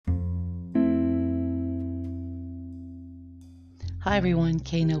Hi everyone,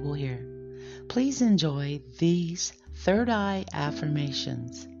 Kay Noble here. Please enjoy these third eye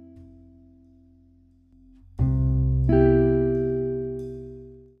affirmations.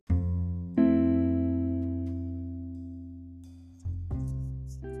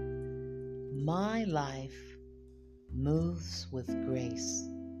 My life moves with grace.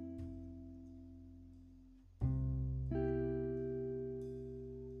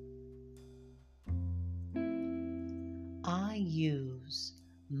 I use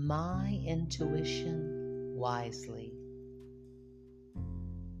my intuition wisely.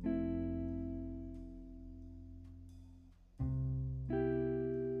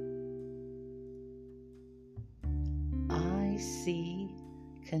 I see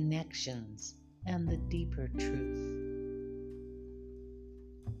connections and the deeper truth.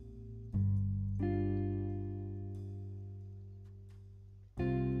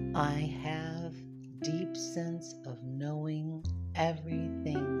 I have deep sense of knowing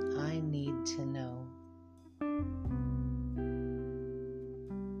everything I need to know.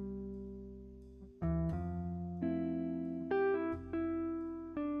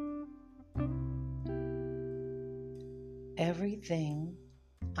 Everything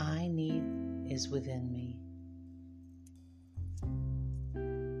I need is within me.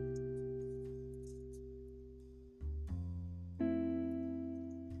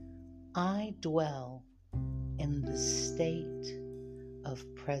 I dwell in the state of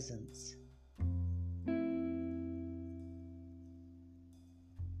presence.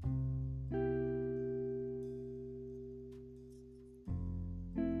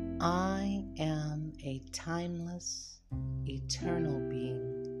 I am a timeless, eternal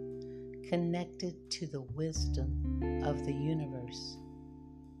being connected to the wisdom of the universe.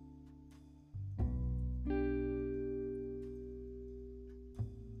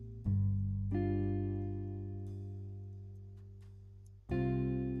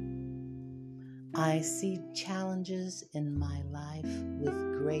 I see challenges in my life with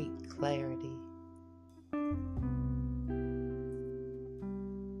great clarity.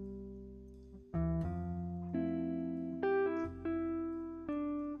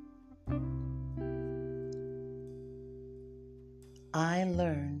 I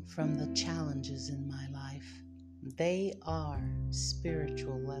learn from the challenges in my life. They are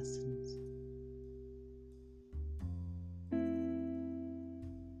spiritual lessons.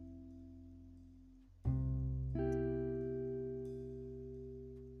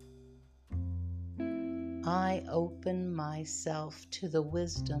 I open myself to the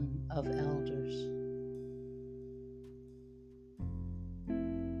wisdom of elders.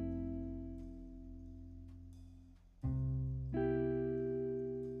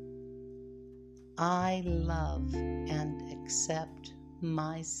 I love and accept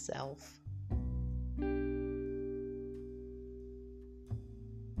myself.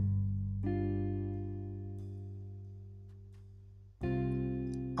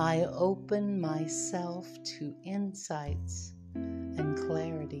 I open myself to insights and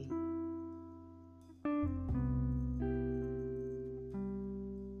clarity.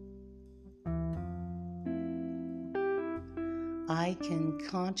 I can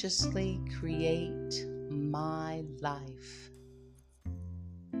consciously create my life.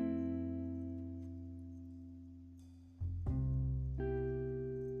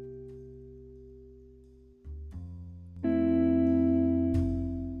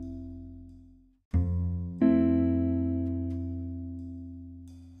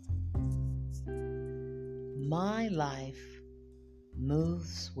 My life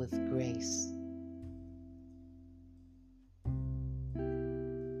moves with grace.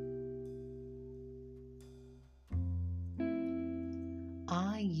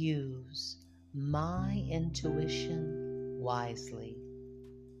 I use my intuition wisely.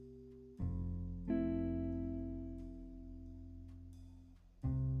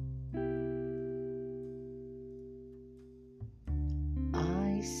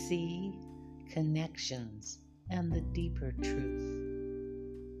 I see connections and the deeper truth.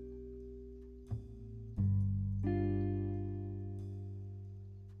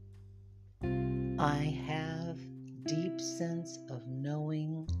 I have deep sense of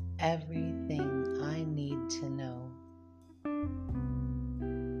knowing everything I need to know.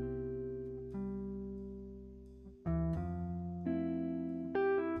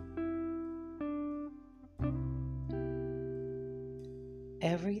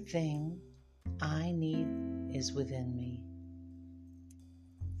 Everything I need is within me.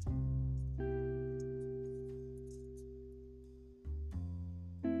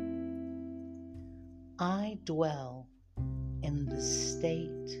 I dwell in the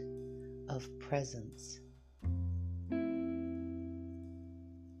state of presence.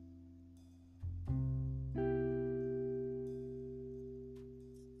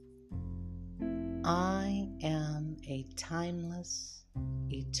 timeless,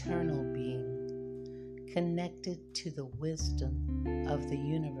 eternal being connected to the wisdom of the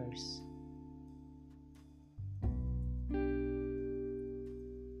universe.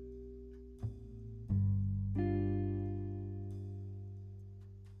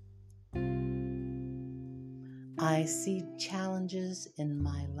 I see challenges in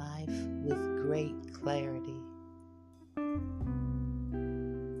my life with great clarity.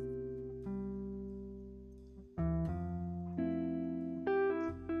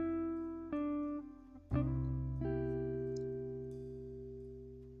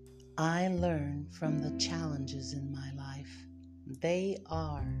 I learn from the challenges in my life. They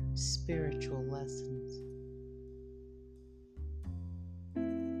are spiritual lessons.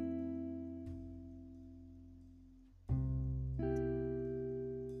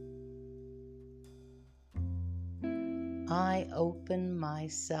 I open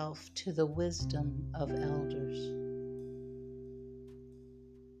myself to the wisdom of elders.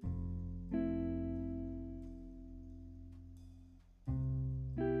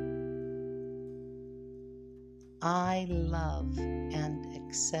 I love and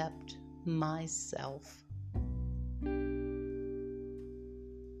accept myself.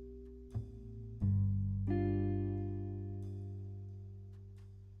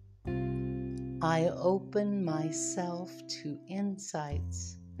 I open myself to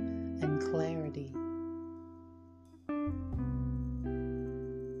insights and clarity.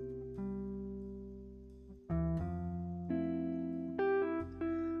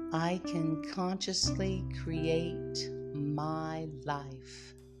 I can consciously create my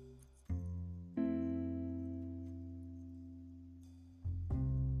life.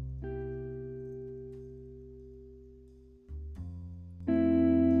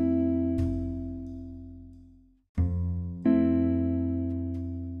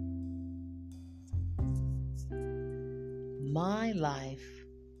 My life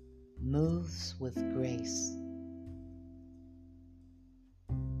moves with grace.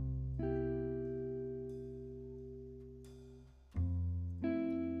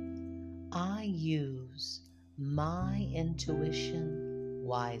 I use my intuition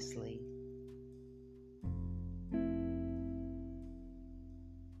wisely.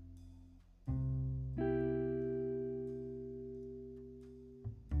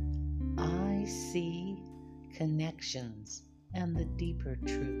 I see connections and the deeper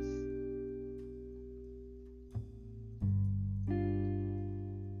truth.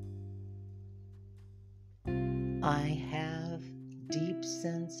 I have deep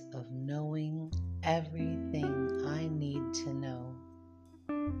sense of knowing everything I need to know.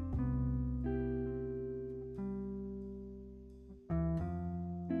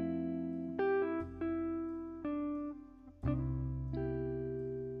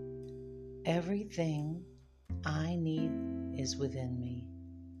 Everything I need is within me.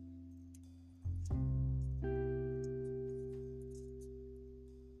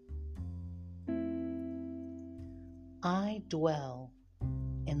 I dwell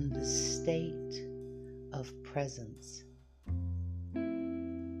in the state of presence.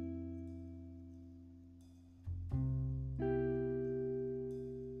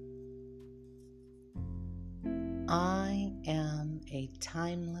 I am a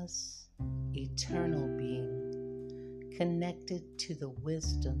timeless, eternal being connected to the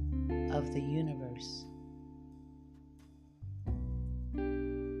wisdom of the universe.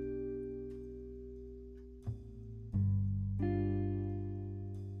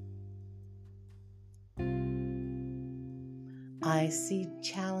 I see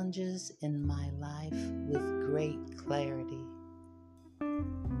challenges in my life with great clarity.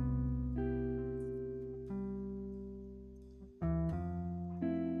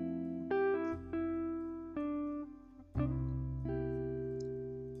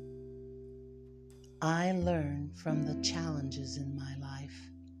 I learn from the challenges in my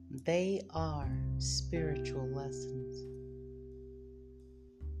life. They are spiritual lessons.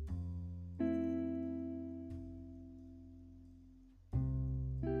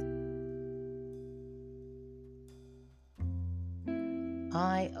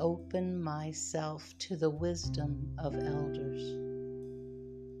 I open myself to the wisdom of elders.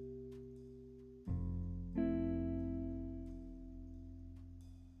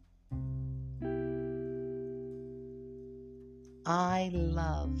 I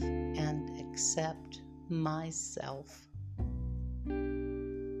love and accept myself.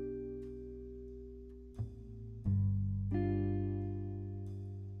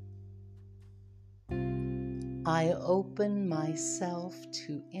 I open myself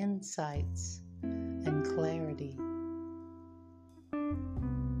to insights and clarity.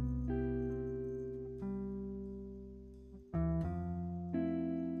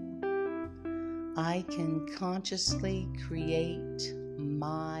 I can consciously create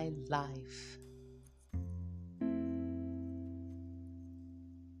my life.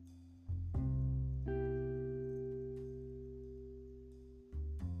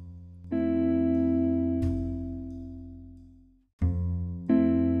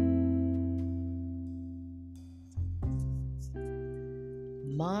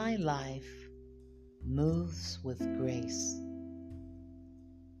 My life moves with grace.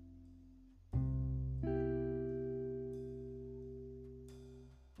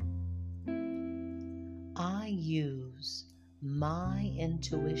 I use my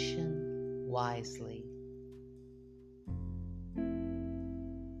intuition wisely.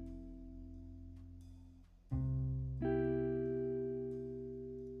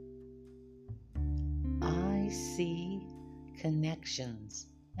 I see connections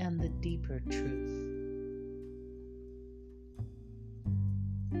and the deeper truth.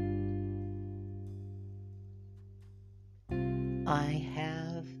 I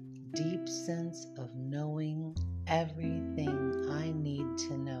have deep sense of knowing everything I need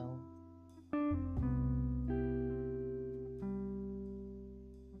to know.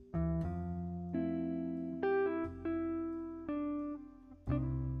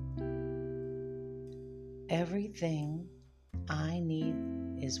 Everything I need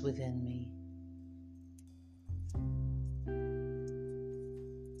is within me.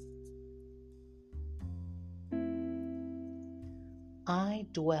 I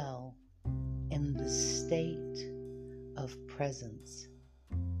dwell in the state of presence.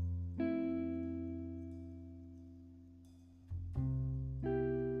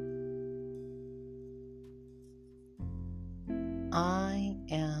 I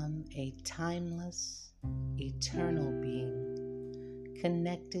am a timeless, eternal being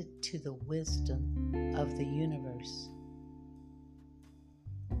connected to the wisdom of the universe.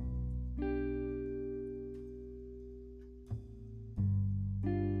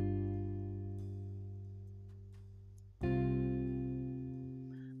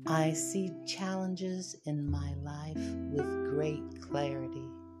 I see challenges in my life with great clarity.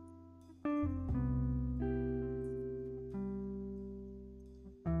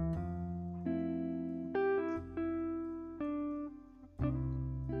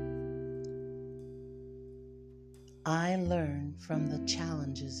 I learn from the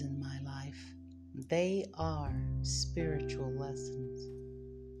challenges in my life. They are spiritual lessons.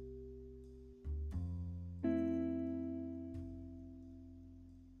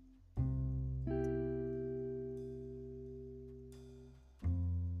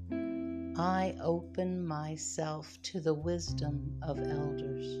 I open myself to the wisdom of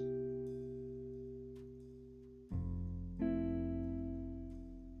elders.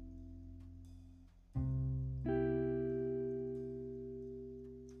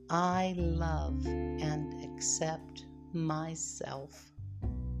 I love and accept myself.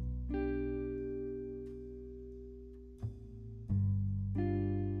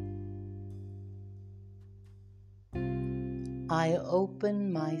 I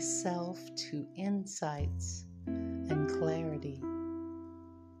open myself to insights and clarity.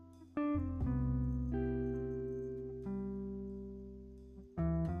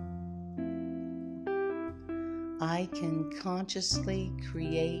 I can consciously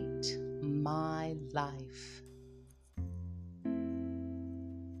create my life.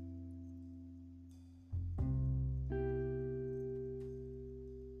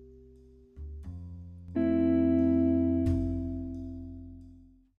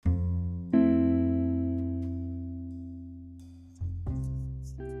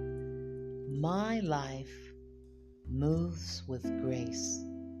 My life moves with grace.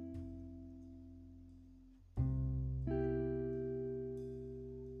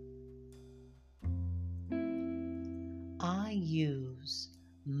 I use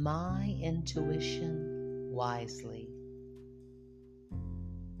my intuition wisely.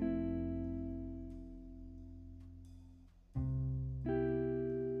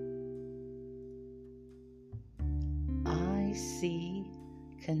 I see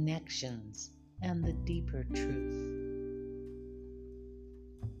connections and the deeper truth.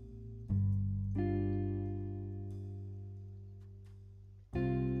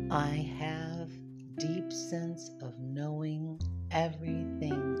 I have deep sense of knowing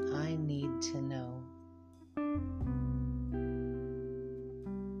everything I need to know.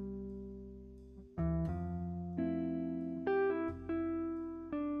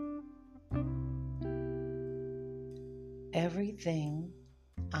 Everything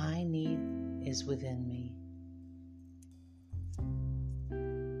I need is within me.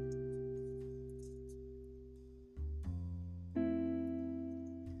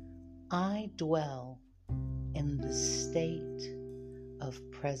 I dwell in the state of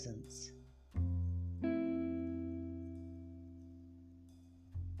presence.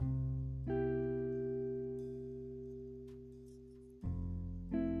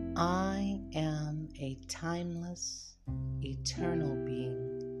 I am a timeless, eternal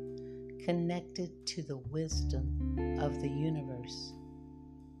being connected to the wisdom of the universe.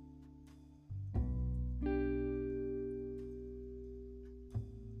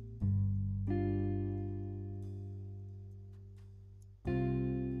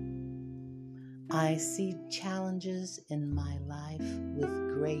 I see challenges in my life with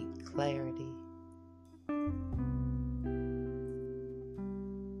great clarity.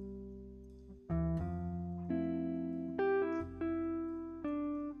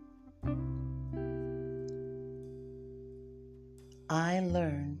 I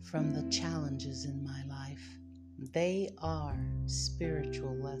learn from the challenges in my life. They are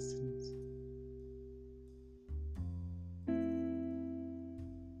spiritual lessons.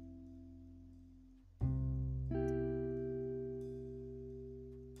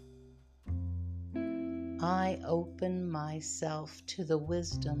 I open myself to the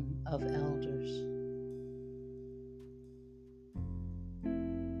wisdom of elders.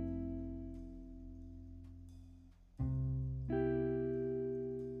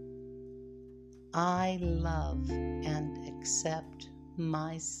 I love and accept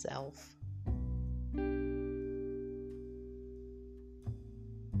myself.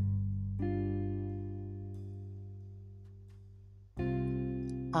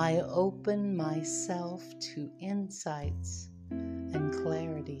 I open myself to insights and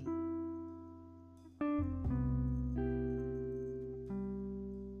clarity.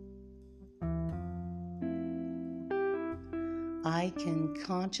 I can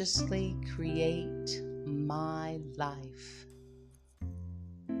consciously create my life.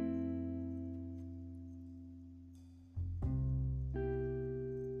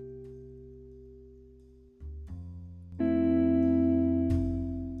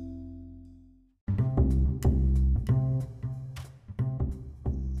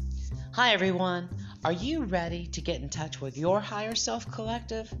 Hi everyone, are you ready to get in touch with your higher self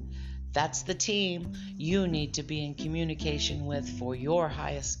collective? That's the team you need to be in communication with for your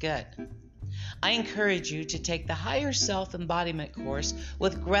highest good. I encourage you to take the Higher Self Embodiment course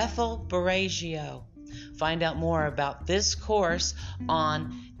with Grethel Baragio. Find out more about this course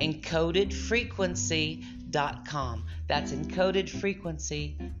on encodedfrequency.com. That's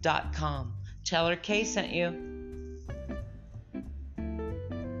encodedfrequency.com. Tell her Kay sent you.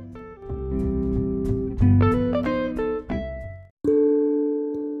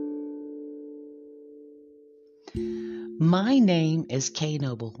 My name is Kay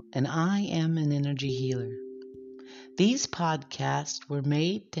Noble, and I am an energy healer. These podcasts were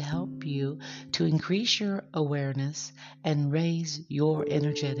made to help you to increase your awareness and raise your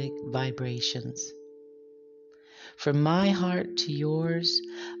energetic vibrations. From my heart to yours,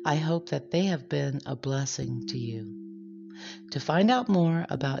 I hope that they have been a blessing to you. To find out more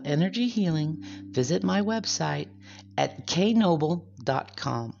about energy healing, visit my website at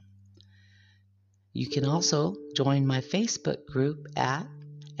kaynoble.com. You can also join my Facebook group at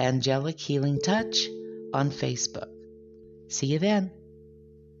Angelic Healing Touch on Facebook. See you then.